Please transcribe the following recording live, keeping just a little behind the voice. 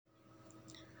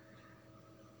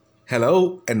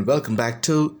Hello and welcome back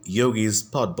to Yogi's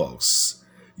Podbox.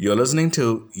 You're listening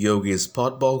to Yogi's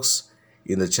Podbox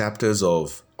in the chapters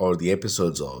of or the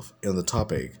episodes of in the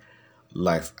topic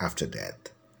Life After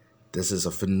Death. This is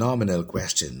a phenomenal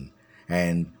question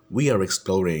and we are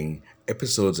exploring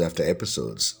episodes after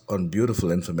episodes on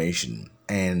beautiful information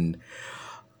and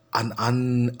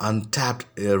untapped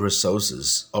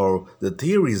resources or the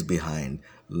theories behind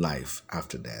life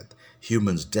after death.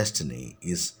 Human's destiny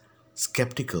is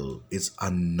skeptical, is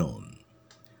unknown.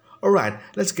 Alright,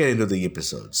 let's get into the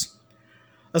episodes.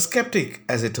 A skeptic,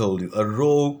 as I told you, a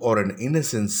rogue or an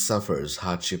innocent suffers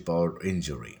hardship or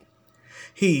injury.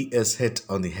 He is hit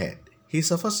on the head. He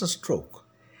suffers a stroke.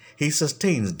 He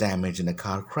sustains damage in a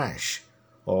car crash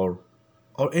or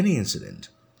any incident.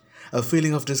 A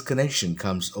feeling of disconnection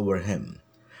comes over him,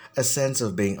 a sense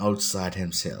of being outside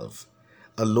himself,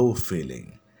 a low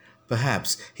feeling.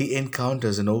 Perhaps he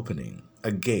encounters an opening,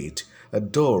 a gate, a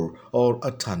door, or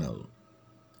a tunnel.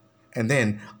 And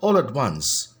then, all at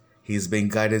once, he is being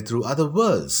guided through other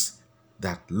worlds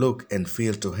that look and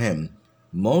feel to him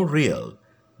more real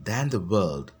than the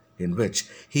world in which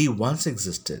he once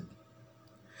existed.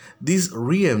 These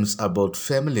realms are both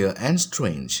familiar and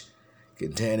strange,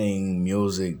 containing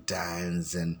music,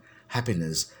 dance, and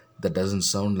happiness that doesn't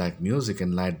sound like music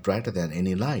and light brighter than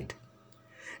any light,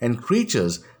 and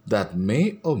creatures that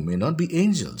may or may not be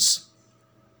angels,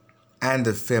 and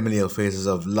the familiar faces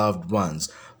of loved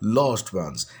ones, lost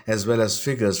ones, as well as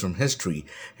figures from history,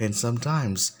 and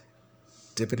sometimes,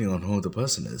 depending on who the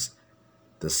person is,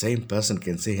 the same person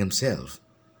can see himself.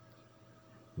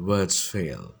 Words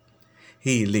fail.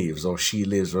 He lives or she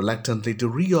lives reluctantly to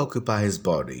reoccupy his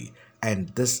body and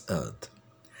this earth.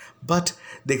 But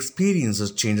the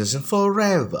experiences changes him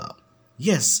forever.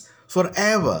 Yes,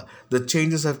 forever the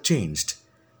changes have changed.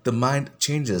 The mind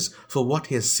changes for what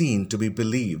he has seen to be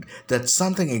believed that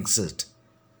something exists.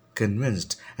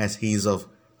 Convinced as he is of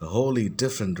a wholly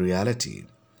different reality,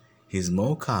 he is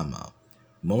more calmer,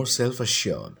 more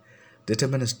self-assured,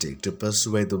 deterministic to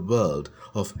persuade the world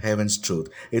of heaven's truth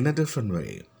in a different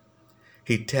way.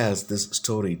 He tells this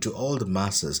story to all the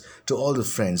masses, to all the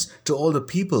friends, to all the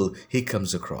people he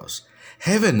comes across.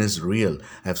 Heaven is real.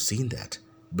 I've seen that.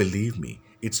 Believe me,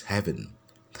 it's heaven.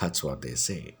 That's what they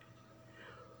say.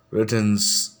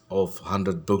 Writtens of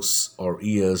 100 books or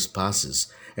years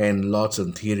passes and lots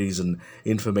of theories and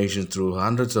information through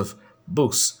hundreds of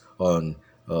books um,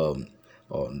 on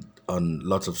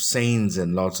lots of saints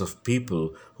and lots of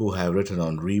people who have written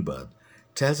on rebirth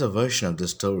tells a version of the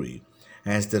story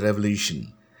as the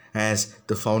revelation, as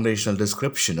the foundational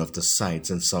description of the sights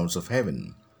and sounds of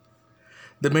heaven.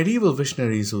 The medieval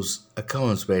visionaries whose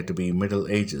accounts were to be Middle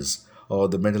Ages or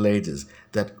the Middle Ages,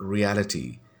 that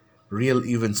reality, real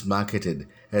events marketed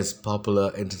as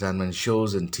popular entertainment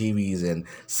shows and TVs and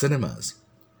cinemas,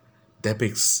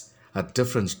 depicts a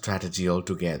different strategy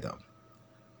altogether.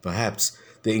 Perhaps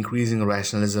the increasing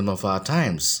rationalism of our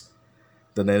times,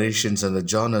 the narrations and the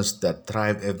genres that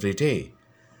thrive every day,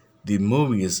 the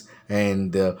movies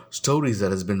and the stories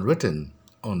that has been written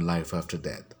on life after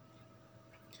death.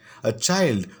 A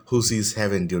child who sees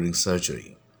heaven during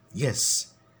surgery.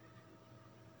 Yes,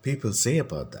 people say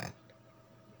about that.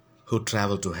 Who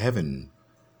travel to heaven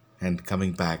and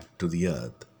coming back to the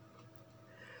earth.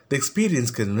 The experience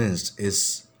convinced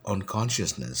is on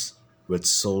consciousness with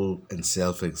soul and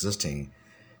self existing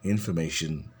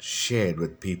information shared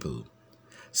with people.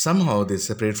 Somehow they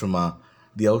separate from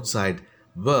the outside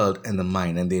world and the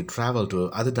mind and they travel to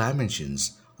other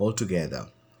dimensions altogether.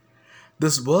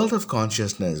 This world of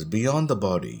consciousness beyond the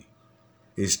body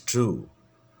is true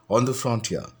on the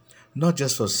frontier, not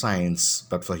just for science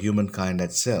but for humankind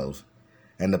itself,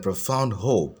 and a profound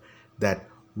hope that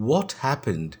what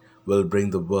happened will bring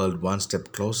the world one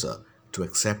step closer to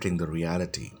accepting the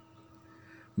reality.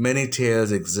 Many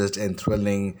tales exist and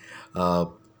thrilling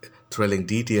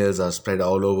details are spread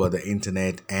all over the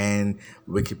internet and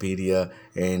Wikipedia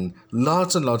and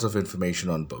lots of information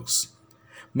on books.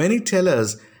 Many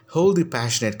tellers hold the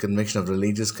passionate conviction of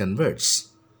religious converts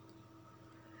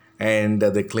and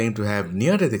they claim to have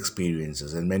near death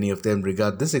experiences, and many of them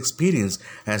regard this experience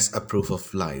as a proof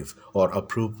of life or a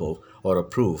proof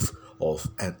of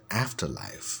an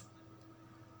afterlife,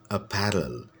 a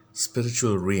parallel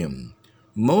spiritual realm,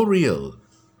 more real,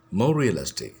 more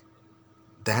realistic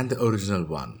than the original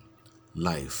one,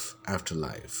 life after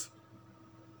life.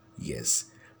 Yes,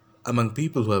 among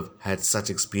people who have had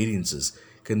such experiences,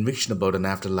 conviction about an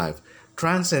afterlife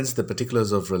transcends the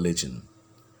particulars of religion.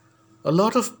 A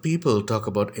lot of people talk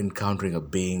about encountering a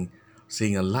being,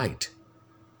 seeing a light,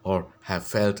 or have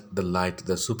felt the light,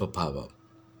 the superpower,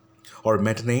 or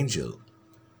met an angel.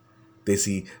 They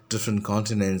see different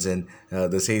continents, and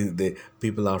they say the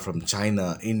people are from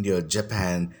China, India,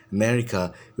 Japan,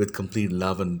 America, with complete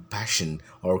love and passion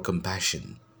or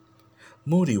compassion.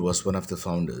 Modi was one of the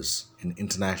founders in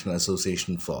International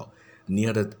Association for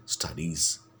Near-Death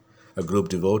Studies, a group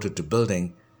devoted to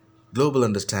building global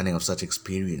understanding of such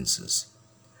experiences.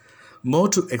 More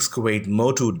to excavate,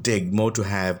 more to dig, more to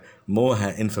have more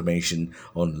information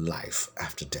on life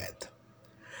after death.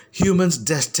 Human's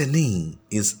destiny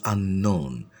is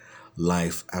unknown.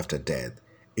 Life after death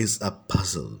is a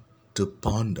puzzle to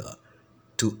ponder,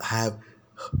 to have,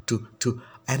 to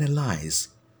analyze,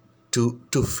 to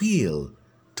feel,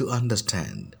 to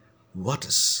understand what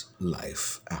is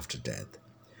life after death.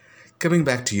 Coming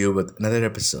back to you with another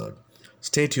episode.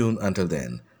 Stay tuned until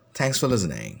then. Thanks for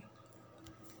listening.